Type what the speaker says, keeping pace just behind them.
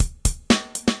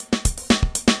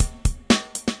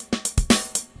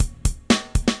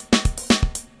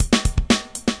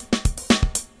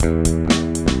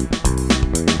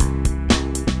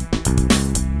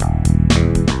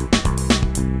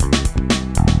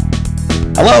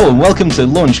Hello and welcome to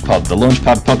Launchpod, the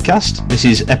Launchpad podcast. This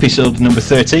is episode number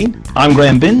 13. I'm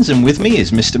Graham Binns and with me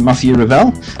is Mr. Matthew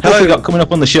Revell. What have we got coming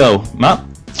up on the show, Matt?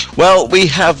 Well, we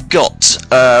have got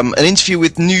an interview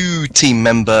with new team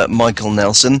member Michael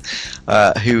Nelson,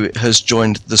 who has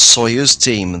joined the Sawyers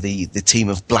team, the team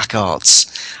of Black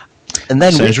Arts. And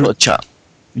then we've got a chat.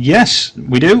 Yes,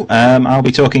 we do. I'll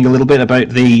be talking a little bit about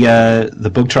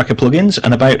the Bug Tracker plugins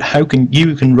and about how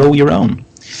you can roll your own.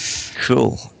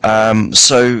 Cool.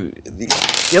 So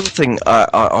the other thing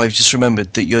I've just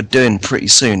remembered that you're doing pretty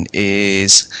soon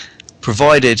is,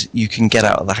 provided you can get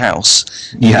out of the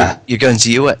house, you're going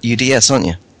to UDS, aren't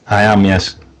you? I am,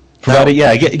 yes. Provided,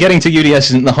 getting to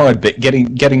UDS isn't the hard bit.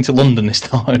 Getting to London is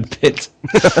the hard bit.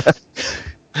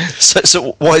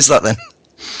 So why is that then?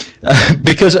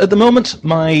 Because at the moment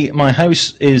my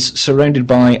house is surrounded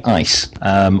by ice.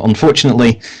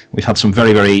 Unfortunately, we've had some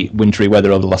very, very wintry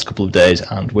weather over the last couple of days,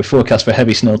 and we're forecast for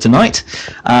heavy snow tonight.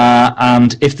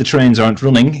 And if the trains aren't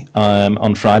running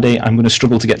on Friday, I'm going to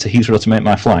struggle to get to Heathrow to make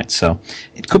my flight. So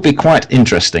it could be quite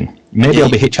interesting. Maybe I'll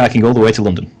be hitchhiking all the way to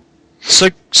London. So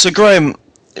Graham,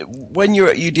 when you're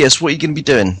at UDS, what are you going to be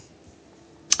doing?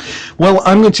 Well,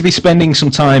 I'm going to be spending some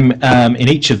time in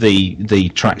each of the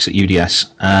tracks at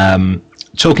UDS,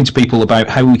 talking to people about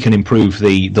how we can improve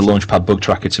the Launchpad bug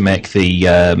tracker to make the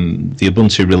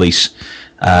Ubuntu release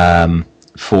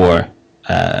for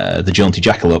the Jaunty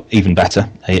Jackalope even better,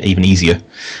 even easier.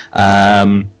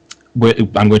 I'm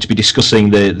going to be discussing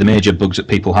the major bugs that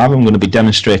people have. I'm going to be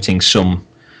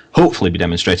hopefully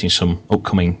demonstrating some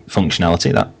upcoming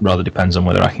functionality. That rather depends on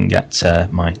whether I can get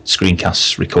my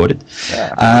screencasts recorded.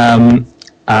 Yeah.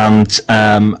 And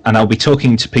I'll be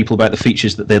talking to people about the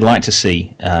features that they'd like to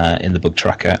see in the bug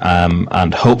tracker,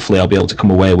 and hopefully I'll be able to come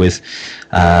away with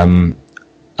a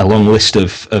long list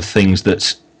of things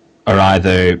that are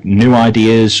either new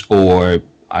ideas or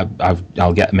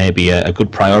I'll get maybe a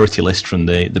good priority list from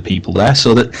the people there,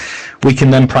 so that we can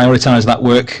then prioritise that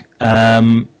work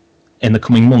in the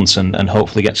coming months and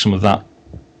hopefully get some of that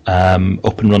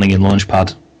up and running in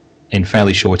Launchpad in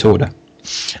fairly short order.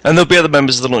 And there'll be other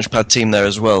members of the Launchpad team there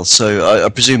as well, so I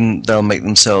presume they'll make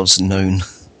themselves known.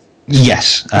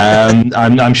 Yes,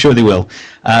 I'm sure they will.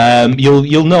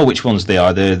 You'll know which ones they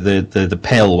are, the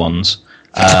pale ones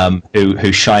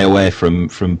who shy away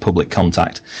from public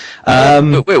contact.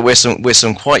 We're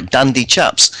some quite dandy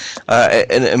chaps.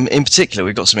 And in particular,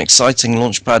 we've got some exciting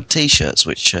Launchpad T-shirts,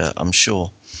 which I'm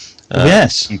sure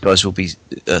yes, you guys will be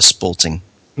sporting.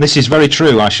 This is very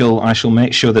true. I shall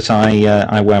make sure that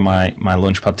I wear my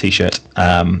Launchpad T-shirt,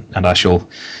 and I shall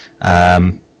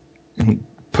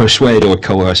persuade or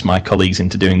coerce my colleagues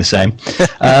into doing the same.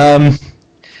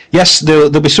 Yes,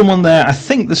 there'll be someone there. I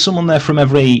think there's someone there from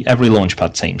every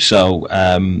Launchpad team. So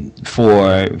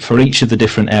for each of the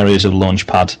different areas of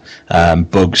Launchpad,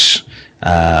 bugs,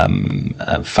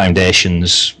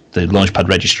 foundations, the Launchpad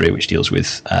registry, which deals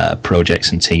with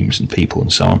projects and teams and people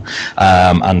and so on,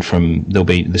 and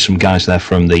there's some guys there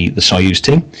from the Soyuz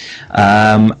team,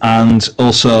 and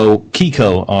also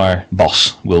Kiko, our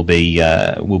boss, will be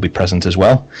present as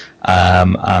well,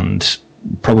 and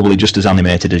probably just as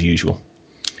animated as usual.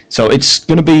 So it's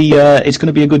going to be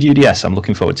a good UDS. I'm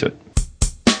looking forward to it.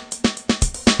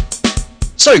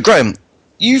 So Graham,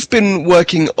 you've been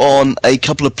working on a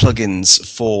couple of plugins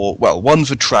for, well, one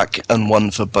for Track and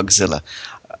one for Bugzilla.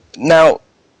 Now,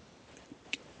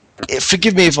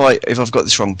 forgive me if I've got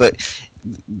this wrong, but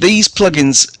these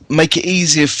plugins make it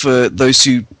easier for those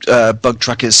two bug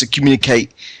trackers to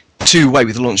communicate two-way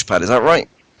with the Launchpad. Is that right?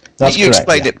 That's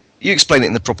correct. You explained it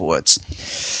in the proper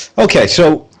words. Okay,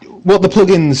 so what the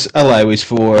plugins allow is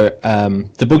for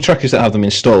the bug trackers that have them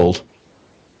installed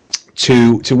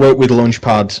to work with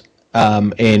Launchpad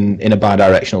in a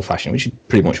bi-directional fashion, which is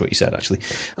pretty much what you said, actually.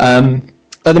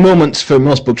 At the moment, for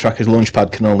most bug trackers,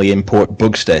 Launchpad can only import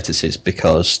bug statuses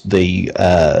because the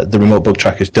remote bug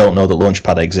trackers don't know that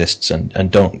Launchpad exists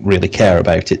and don't really care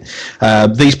about it.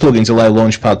 These plugins allow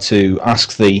Launchpad to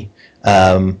ask the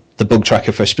bug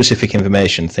tracker for specific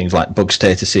information, things like bug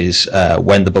statuses,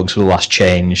 when the bugs were last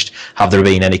changed, have there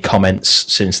been any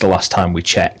comments since the last time we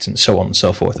checked, and so on and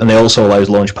so forth. And it also allows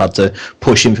Launchpad to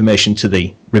push information to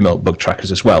the remote bug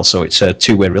trackers as well, so it's a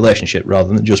two-way relationship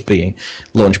rather than just being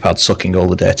Launchpad sucking all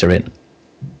the data in.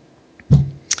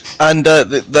 And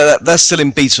they're still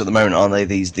in beta at the moment, aren't they,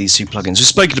 these two plugins? We've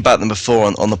spoken about them before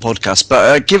on the podcast,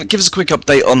 but give us a quick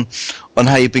update on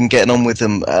how you've been getting on with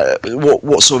them,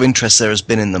 what sort of interest there has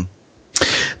been in them.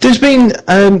 There's been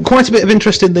quite a bit of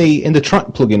interest in the Track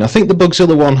plugin. I think the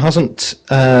Bugzilla one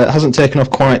hasn't taken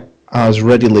off quite as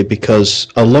readily because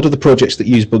a lot of the projects that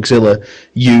use Bugzilla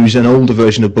use an older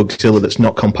version of Bugzilla that's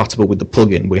not compatible with the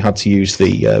plugin. We had to use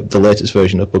the latest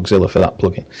version of Bugzilla for that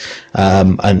plugin,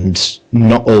 and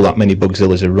not all that many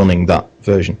Bugzillas are running that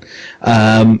version.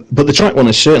 But the Track one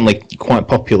is certainly quite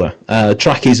popular.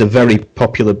 Track is a very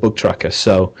popular bug tracker,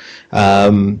 so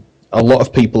a lot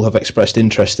of people have expressed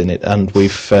interest in it, and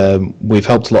we've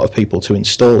helped a lot of people to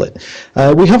install it.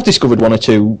 We have discovered one or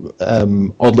two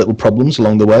odd little problems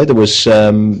along the way. There was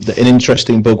an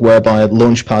interesting bug whereby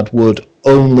Launchpad would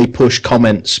only push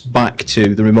comments back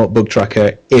to the remote bug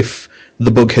tracker if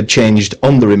the bug had changed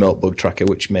on the remote bug tracker,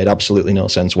 which made absolutely no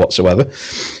sense whatsoever.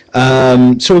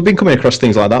 So we've been coming across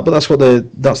things like that, but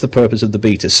that's the purpose of the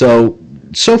beta.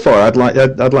 So far, I'd like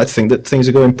to think that things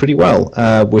are going pretty well.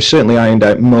 We're certainly ironed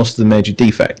out most of the major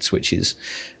defects, which is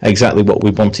exactly what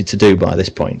we wanted to do by this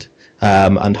point.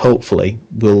 And hopefully,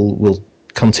 we'll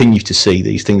continue to see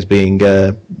these things being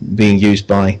used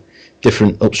by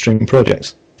different upstream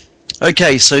projects.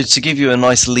 Okay, so to give you a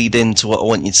nice lead in to what I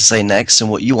want you to say next and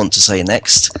what you want to say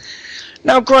next.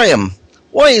 Now, Graham,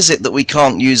 why is it that we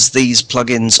can't use these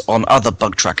plugins on other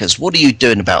bug trackers? What are you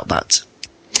doing about that?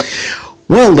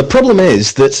 Well, the problem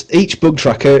is that each bug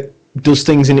tracker does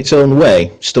things in its own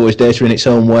way, stores data in its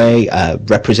own way,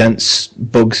 represents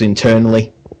bugs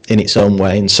internally in its own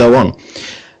way, and so on.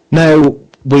 Now,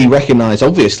 we recognise,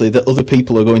 obviously, that other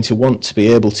people are going to want to be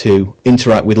able to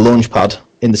interact with Launchpad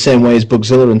in the same way as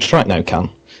Bugzilla and Track now can.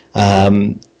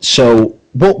 So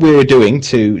what we're doing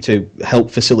to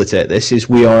help facilitate this is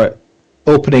we are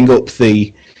opening up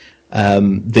the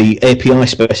API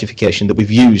specification that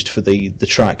we've used for the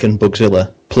Track and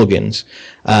Bugzilla plugins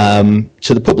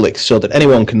to the public, so that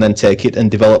anyone can then take it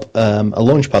and develop a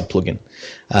Launchpad plugin,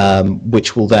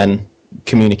 which will then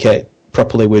communicate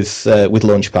properly with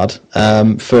Launchpad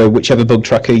for whichever bug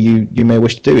tracker you may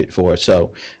wish to do it for.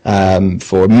 So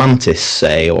for Mantis,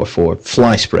 say, or for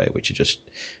Fly Spray, which are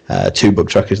just two bug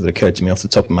trackers that occurred to me off the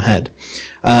top of my head.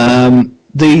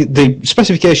 The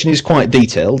specification is quite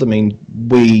detailed. I mean,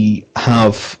 we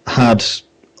have had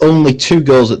only 2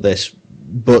 goes at this,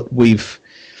 but we've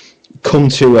come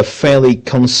to a fairly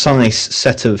concise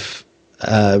set of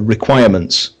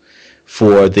requirements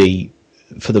for the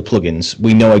plugins.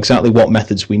 We know exactly what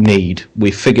methods we need.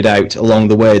 We figured out along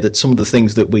the way that some of the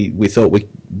things that we thought we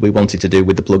wanted to do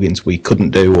with the plugins we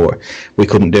couldn't do, or we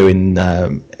couldn't do in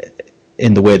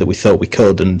the way that we thought we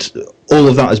could, and all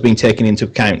of that has been taken into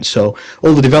account. So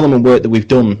all the development work that we've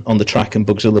done on the Track and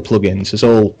Bugzilla plugins has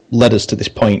all led us to this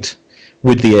point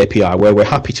with the API, where we're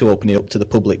happy to open it up to the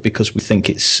public because we think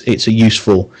it's a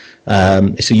useful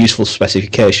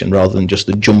specification rather than just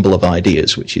a jumble of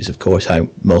ideas, which is of course how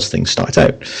most things start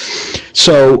out.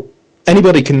 So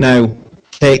anybody can now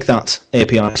take that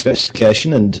API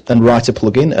specification and write a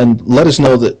plugin and let us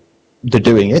know that they're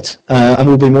doing it, and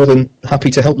we'll be more than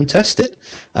happy to help them test it.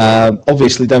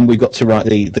 Obviously, then we've got to write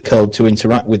the code to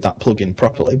interact with that plugin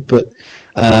properly, but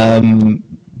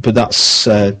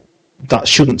that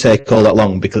shouldn't take all that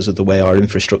long because of the way our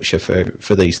infrastructure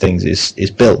for these things is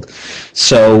built.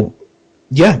 So,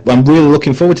 yeah, I'm really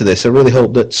looking forward to this. I really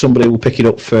hope that somebody will pick it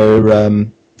up for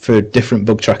different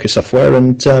bug tracker software,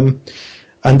 and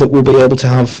that we'll be able to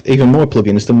have even more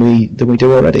plugins than we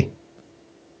do already.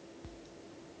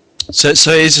 So it's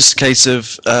just a case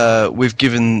of we're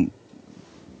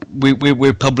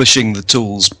publishing the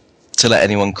tools to let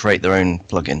anyone create their own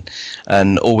plugin,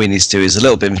 and all we need to do is a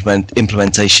little bit of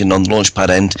implementation on the Launchpad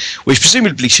end, which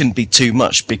presumably shouldn't be too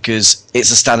much because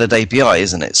it's a standard API,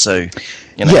 isn't it? So,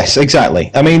 you know. Yes, exactly.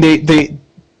 I mean,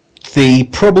 the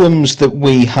problems that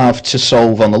we have to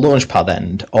solve on the Launchpad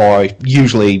end are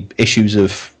usually issues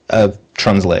of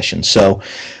translation. So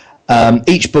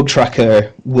each bug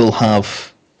tracker will have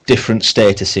different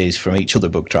statuses from each other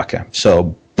bug tracker.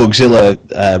 So Bugzilla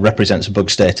represents a bug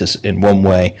status in one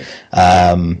way,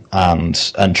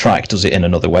 and Track does it in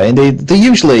another way. And they're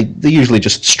usually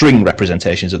just string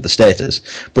representations of the status.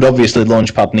 But obviously,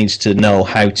 Launchpad needs to know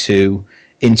how to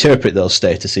interpret those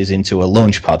statuses into a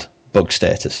Launchpad bug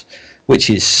status, which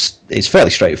is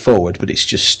fairly straightforward. But it's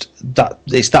just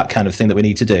that kind of thing that we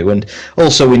need to do. And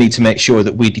also, we need to make sure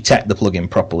that we detect the plugin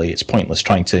properly. It's pointless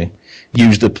trying to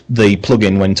use the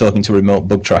plugin when talking to a remote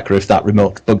bug tracker if that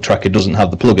remote bug tracker doesn't have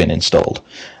the plugin installed.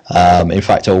 In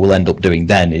fact, all we'll end up doing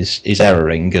then is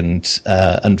erroring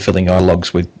and filling our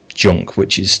logs with junk,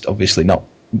 which is obviously not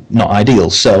ideal.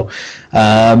 So,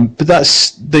 but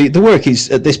that's the work is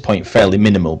at this point fairly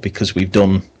minimal because we've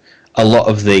done a lot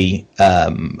of the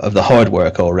hard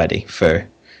work already for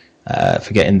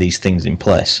getting these things in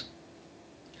place.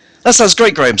 That sounds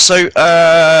great, Graham. So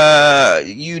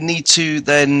you need to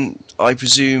then, I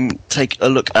presume, take a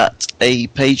look at a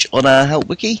page on our Help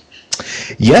Wiki?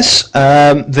 Yes,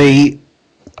 the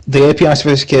API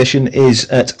specification is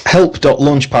at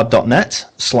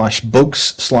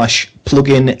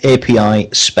help.launchpad.net/bugs/plugin API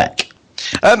spec.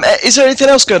 Is there anything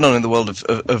else going on in the world of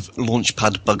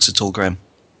Launchpad bugs at all, Graham?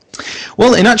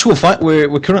 Well, in actual fact,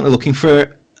 we're currently looking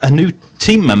for a new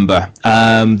team member.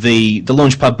 The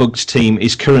Launchpad bugs team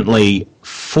is currently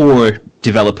 4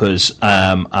 developers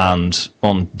and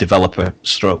 1 developer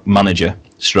stroke manager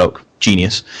stroke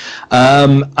genius,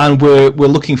 and we're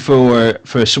looking for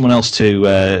someone else to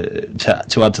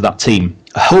add to that team.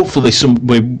 Hopefully,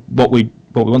 what we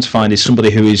want to find is somebody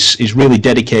who is really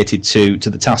dedicated to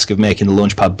the task of making the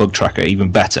Launchpad bug tracker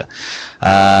even better.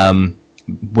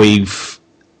 We've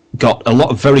got a lot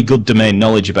of very good domain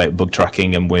knowledge about bug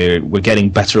tracking, and we're getting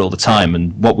better all the time.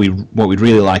 And what we'd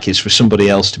really like is for somebody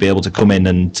else to be able to come in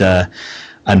and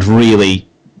really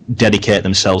dedicate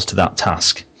themselves to that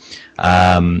task.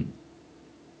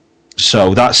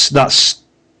 So that's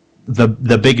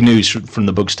the big news from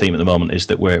the bugs team at the moment, is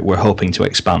that we're hoping to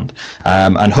expand,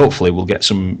 and hopefully we'll get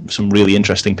some really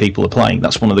interesting people applying.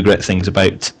 That's one of the great things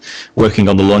about working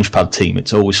on the Launchpad team.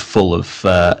 It's always full of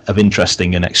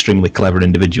interesting and extremely clever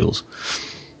individuals.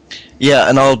 Yeah,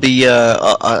 and I'll be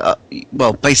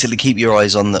basically keep your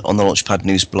eyes on the Launchpad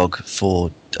news blog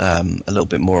for a little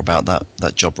bit more about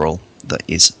that job role that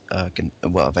is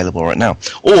available right now.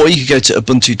 Or you could go to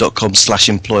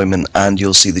ubuntu.com/employment and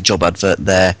you'll see the job advert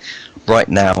there right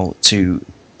now to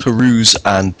peruse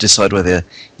and decide whether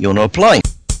you want to apply.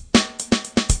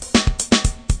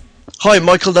 Hi,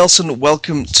 Michael Nelson.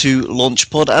 Welcome to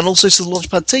Launchpod and also to the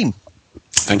Launchpad team.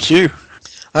 Thank you.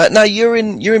 Now you're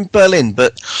in Berlin,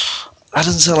 but that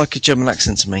doesn't sound like a German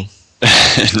accent to me.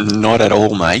 Not at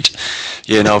all, mate.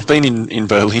 Yeah, no, I've been in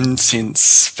Berlin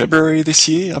since February this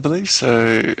year, I believe.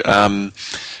 So,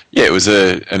 it was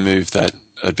a move that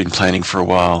I'd been planning for a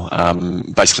while,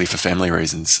 basically for family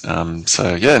reasons. I'm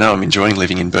enjoying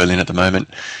living in Berlin at the moment.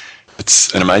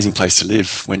 It's an amazing place to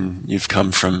live when you've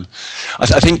come from...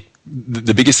 I think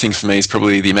the biggest thing for me is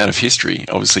probably the amount of history,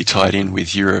 obviously tied in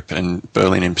with Europe and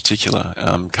Berlin in particular.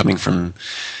 Coming from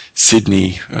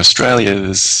Sydney,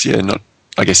 Australia,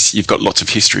 I guess you've got lots of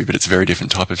history, but it's a very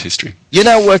different type of history. You're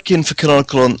now working for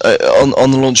Canonical on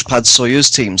the Launchpad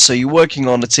Soyuz team, so you're working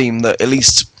on a team that, at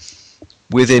least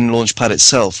within Launchpad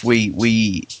itself,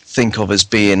 we think of as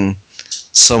being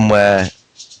somewhere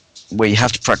where you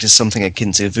have to practice something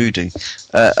akin to voodoo.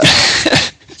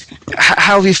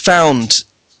 How have you found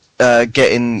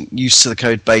getting used to the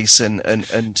code base and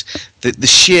the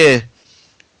sheer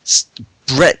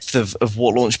breadth of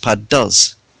what Launchpad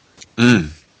does?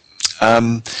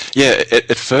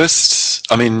 At first,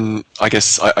 I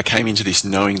guess I came into this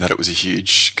knowing that it was a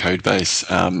huge code base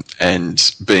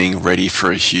and being ready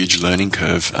for a huge learning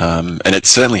curve, and it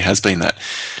certainly has been that.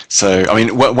 So,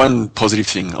 one positive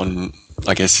thing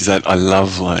is that I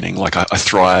love learning. Like, I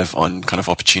thrive on kind of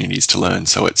opportunities to learn.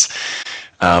 So it's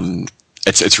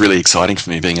really exciting for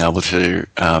me being able to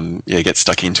get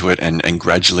stuck into it and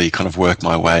gradually kind of work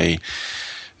my way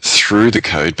through the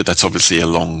code, but that's obviously a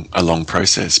long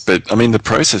process. But the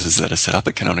processes that are set up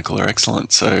at Canonical are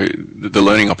excellent. So the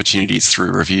learning opportunities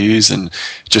through reviews and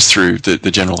just through the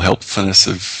general helpfulness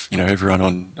of everyone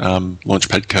on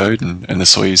Launchpad code and the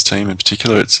Soyuz team in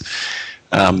particular,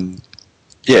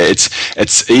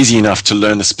 it's easy enough to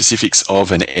learn the specifics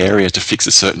of an area to fix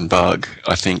a certain bug.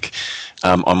 I think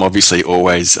I'm obviously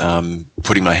always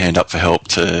putting my hand up for help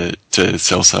to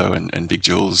Celso and Big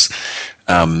Jules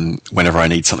whenever I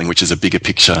need something which is a bigger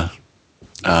picture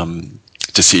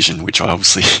decision, which I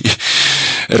obviously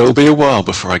it'll be a while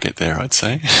before I get there, I'd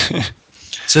say.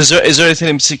 So is there anything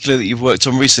in particular that you've worked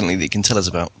on recently that you can tell us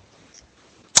about?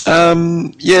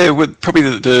 Probably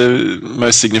the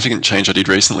most significant change I did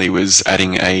recently was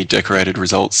adding a decorated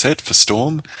result set for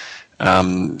Storm.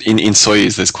 In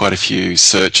Soyuz, there's quite a few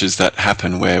searches that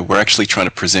happen where we're actually trying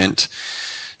to present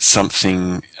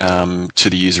something to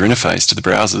the user interface, to the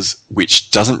browsers, which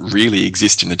doesn't really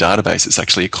exist in the database. It's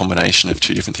actually a combination of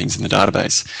 2 different things in the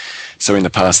database. So in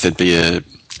the past, there'd be a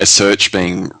search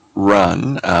being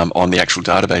run on the actual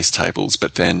database tables,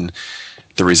 but then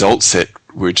the result set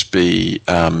would be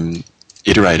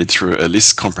iterated through a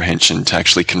list comprehension to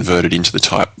actually convert it into the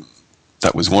type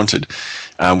that was wanted,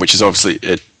 which is obviously,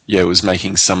 it was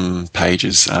making some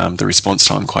pages, the response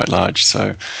time quite large.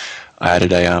 So I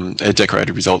added a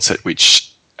decorated result set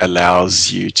which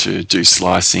allows you to do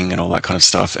slicing and all that kind of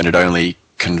stuff, and it only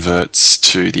converts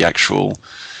to the actual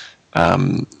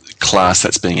class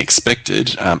that's being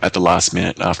expected at the last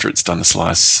minute after it's done the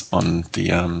slice on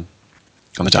the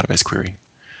on the database query.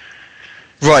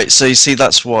 Right. So you see,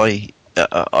 that's why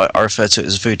I refer to it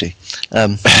as voodoo.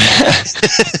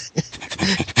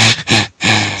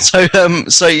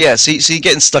 So you're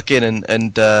getting stuck in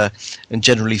and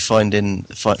generally find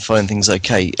things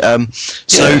okay.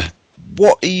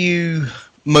 What are you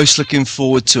most looking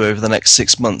forward to over the next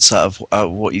 6 months out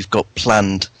of what you've got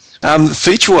planned?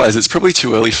 Feature-wise, it's probably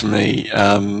too early for me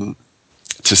to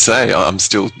say. I'm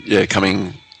still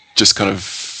just kind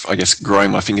of, I guess,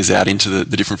 growing my fingers out into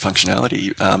the different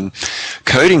functionality.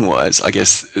 Coding-wise, I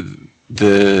guess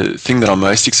the thing that I'm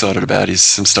most excited about is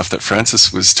some stuff that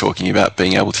Francis was talking about,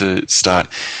 being able to start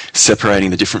separating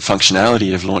the different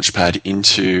functionality of Launchpad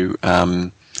into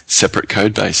separate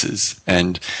code bases,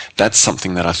 and that's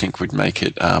something that I think would make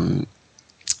it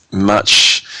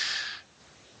much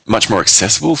more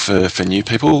accessible for new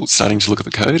people starting to look at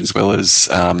the code, as well as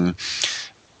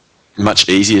much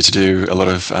easier to do a lot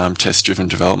of test-driven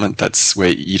development. That's where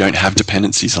you don't have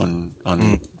dependencies on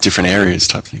different areas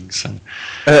type things. So.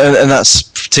 And that's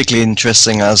particularly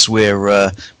interesting as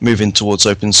we're moving towards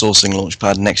open sourcing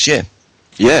Launchpad next year.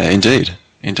 Yeah, indeed.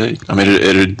 I mean,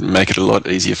 it'd make it a lot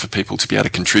easier for people to be able to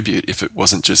contribute if it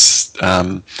wasn't just,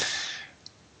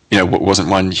 wasn't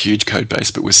one huge code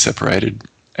base, but was separated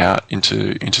out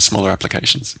into smaller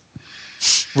applications.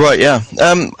 Right, yeah.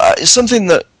 Something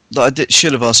that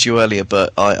should have asked you earlier,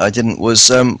 but I didn't, was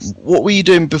what were you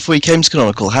doing before you came to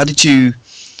Canonical? How did you...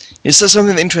 Is there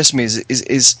something that interests me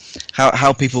is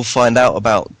how people find out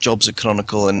about jobs at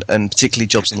Canonical and particularly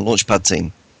jobs in the Launchpad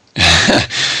team?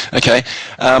 Okay.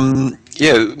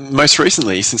 Most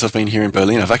recently, since I've been here in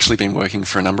Berlin, I've actually been working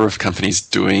for a number of companies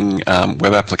doing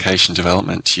web application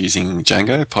development using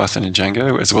Django, Python and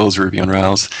Django, as well as Ruby on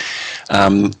Rails.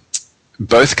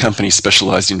 Both companies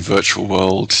specialized in virtual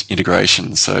world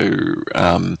integration. So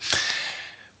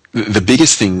the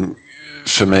biggest thing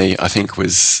for me, I think,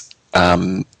 was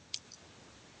the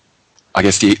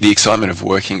excitement of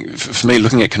working, for me,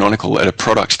 looking at Canonical at a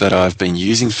product that I've been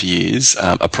using for years,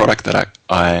 a product that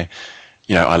I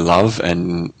love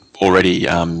and already,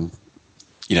 am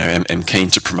keen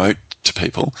to promote to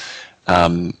people.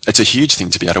 It's a huge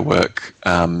thing to be able to work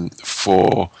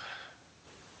for,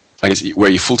 I guess, where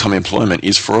your full-time employment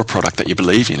is for a product that you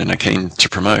believe in and are keen to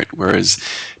promote. Whereas,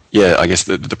 I guess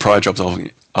the prior jobs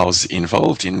I was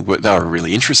involved in, they were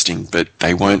really interesting, but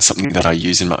they weren't something that I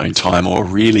use in my own time or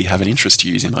really have an interest to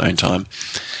use in my own time.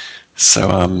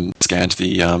 So scanned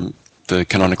the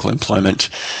Canonical employment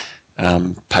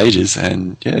pages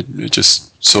and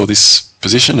just saw this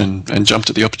position and jumped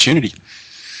at the opportunity.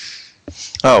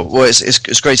 Oh, well,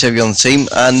 it's great to have you on the team,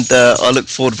 and I look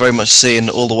forward very much to seeing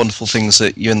all the wonderful things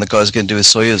that you and the guys are going to do with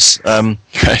Soyuz.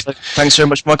 So thanks very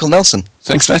much, Michael Nelson.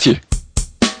 Thanks, Matthew.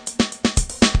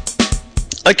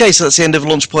 Okay, so that's the end of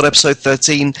Launchpod episode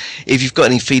 13. If you've got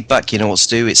any feedback, you know what to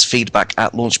do. It's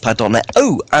feedback@launchpad.net.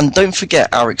 Oh, and don't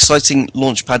forget our exciting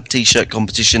Launchpad t-shirt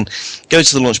competition. Go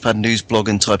to the Launchpad news blog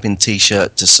and type in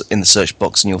t-shirt in the search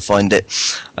box and you'll find it.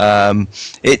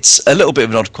 It's a little bit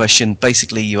of an odd question.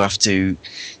 Basically, you have to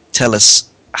tell us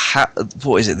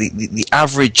the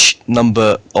average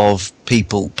number of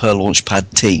people per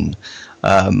Launchpad team.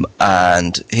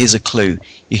 And here's a clue.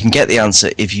 You can get the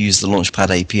answer if you use the Launchpad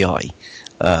API.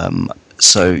 And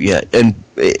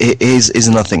here's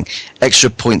another thing. Extra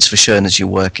points for showing as you're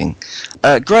working.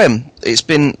 Graham, it's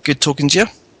been good talking to you.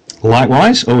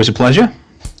 Likewise, always a pleasure.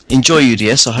 Enjoy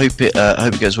UDS. I hope it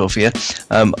goes well for you.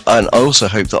 And I also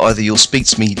hope that either you'll speak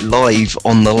to me live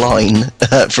on the line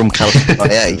from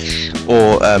California,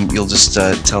 or you'll just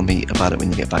tell me about it when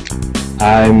you get back.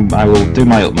 I will do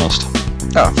my utmost.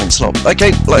 Thanks a lot.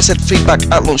 Okay, like I said,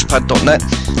 feedback@launchpad.net.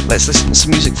 Let's listen to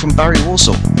some music from Barry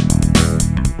Warsaw.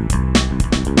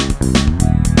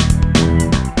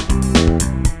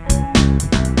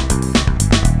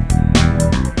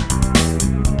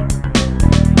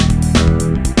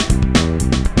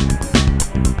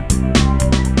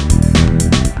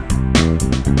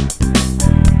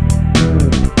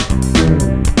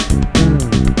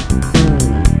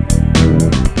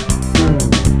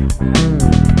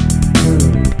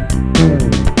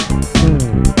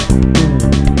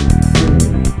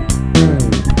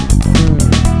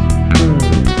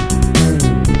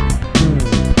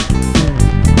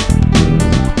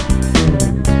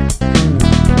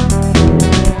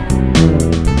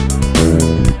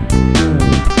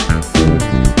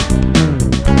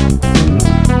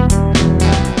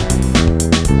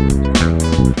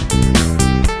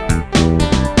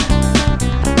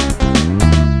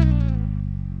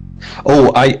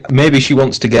 Maybe she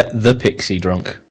wants to get the pixie drunk.